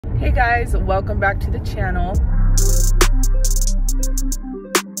Hey guys, welcome back to the channel.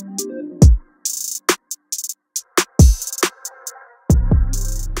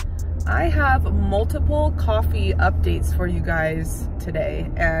 I have multiple coffee updates for you guys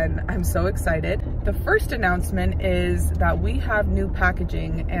today, and I'm so excited. The first announcement is that we have new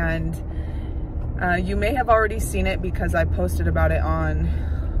packaging, and you may have already seen it because I posted about it on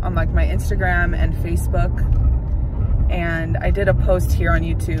like my Instagram and Facebook, and I did a post here on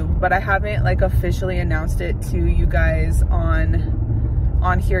YouTube, but I haven't like officially announced it to you guys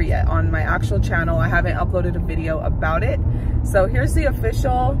on here yet. On my actual channel, I haven't uploaded a video about it. So here's the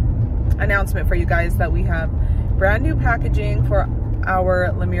official announcement for you guys that we have brand new packaging for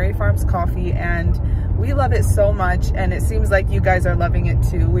our Lemire Farms coffee, and we love it so much, and it seems like you guys are loving it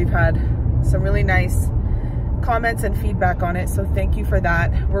too. We've had some really nice comments and feedback on it, so thank you for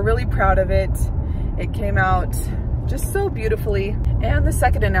that. We're really proud of it. It came out just so beautifully. And the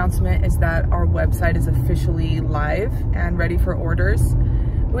second announcement is that our website is officially live and ready for orders,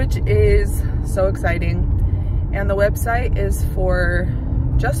 which is so exciting. And the website is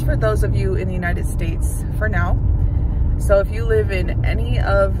just for those of you in the United States for now. So if you live in any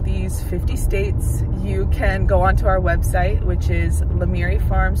of these 50 states, you can go onto our website, which is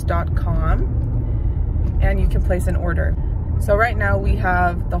lemirefarms.com, and you can place an order. So right now we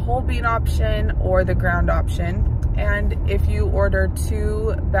have the whole bean option or the ground option. And if you order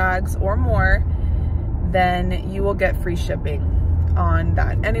 2 bags or more, then you will get free shipping on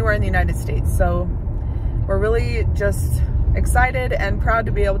that anywhere in the United States. So we're really just excited and proud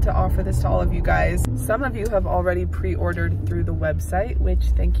to be able to offer this to all of you guys. Some of you have already pre-ordered through the website, which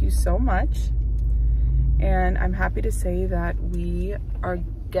thank you so much. And I'm happy to say that we are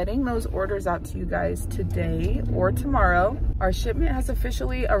getting those orders out to you guys today or tomorrow. Our shipment has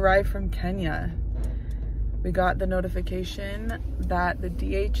officially arrived from Kenya. We got the notification that the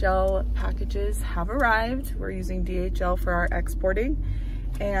DHL packages have arrived. We're using DHL for our exporting,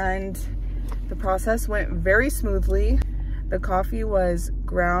 and the process went very smoothly. The coffee was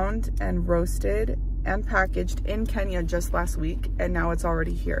ground and roasted and packaged in Kenya just last week, and now it's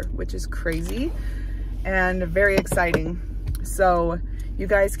already here, which is crazy and very exciting. So you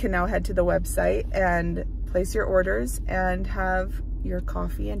guys can now head to the website and place your orders and have your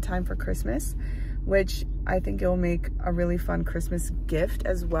coffee in time for Christmas, which I think it will make a really fun Christmas gift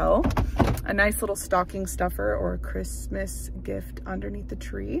as well. A nice little stocking stuffer or a Christmas gift underneath the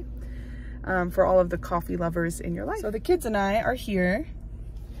tree for all of the coffee lovers in your life. So the kids and I are here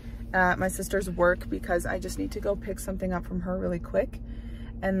at my sister's work because I just need to go pick something up from her really quick.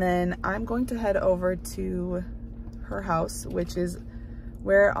 And then I'm going to head over to her house, which is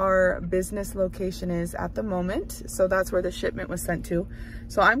where our business location is at the moment. So that's where the shipment was sent to.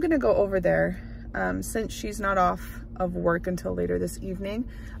 So I'm gonna go over there. Since she's not off of work until later this evening,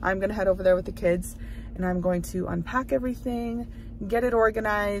 I'm gonna head over there with the kids, and I'm going to unpack everything, get it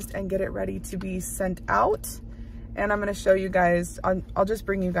organized, and get it ready to be sent out. And I'm gonna show you guys, I'll just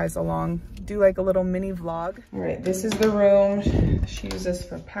bring you guys along, do like a little mini vlog. All right, this is the room she uses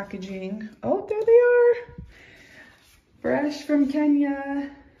for packaging. Oh, there they are. Fresh from Kenya.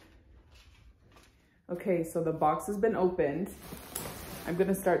 Okay, so the box has been opened. I'm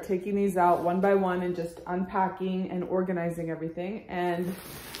gonna start taking these out one by one and just unpacking and organizing everything. And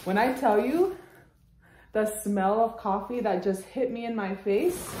when I tell you the smell of coffee that just hit me in my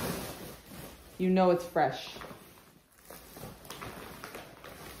face, you know it's fresh.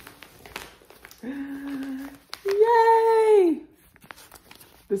 Yay!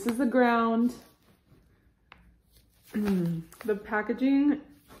 This is the ground. The packaging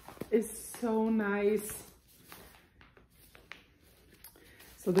is so nice.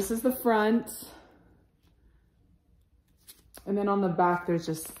 So this is the front, and then on the back there's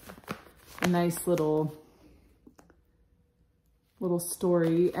just a nice little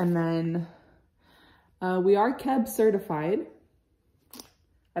story. And then we are KEB certified.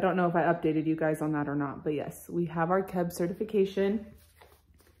 I don't know if I updated you guys on that or not, but yes, we have our KEB certification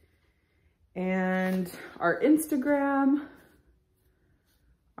and our Instagram,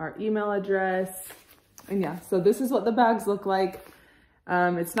 our email address, and yeah, so this is what the bags look like.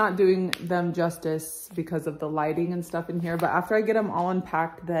 It's not doing them justice because of the lighting and stuff in here, but after I get them all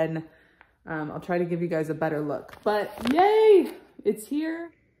unpacked, then I'll try to give you guys a better look. But yay, it's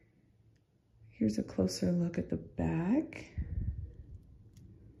here. Here's a closer look at the bag.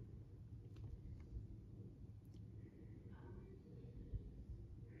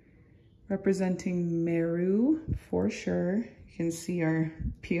 Representing Meru for sure. You can see our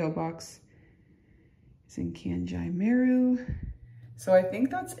P.O. box is in Kianjai, Meru. So I think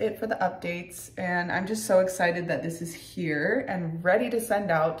that's it for the updates, and I'm just so excited that this is here and ready to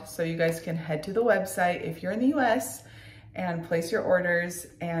send out, so you guys can head to the website if you're in the US and place your orders,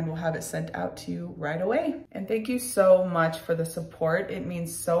 and we'll have it sent out to you right away. And thank you so much for the support. It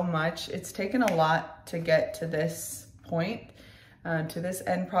means so much. It's taken a lot to get to this point, to this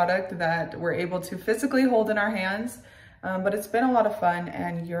end product that we're able to physically hold in our hands. But it's been a lot of fun,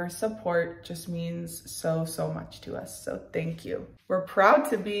 and your support just means so, so much to us. So thank you. We're proud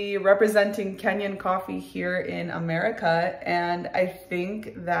to be representing Kenyan coffee here in America, and I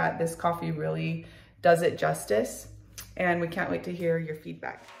think that this coffee really does it justice, and we can't wait to hear your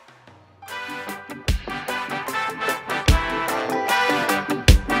feedback.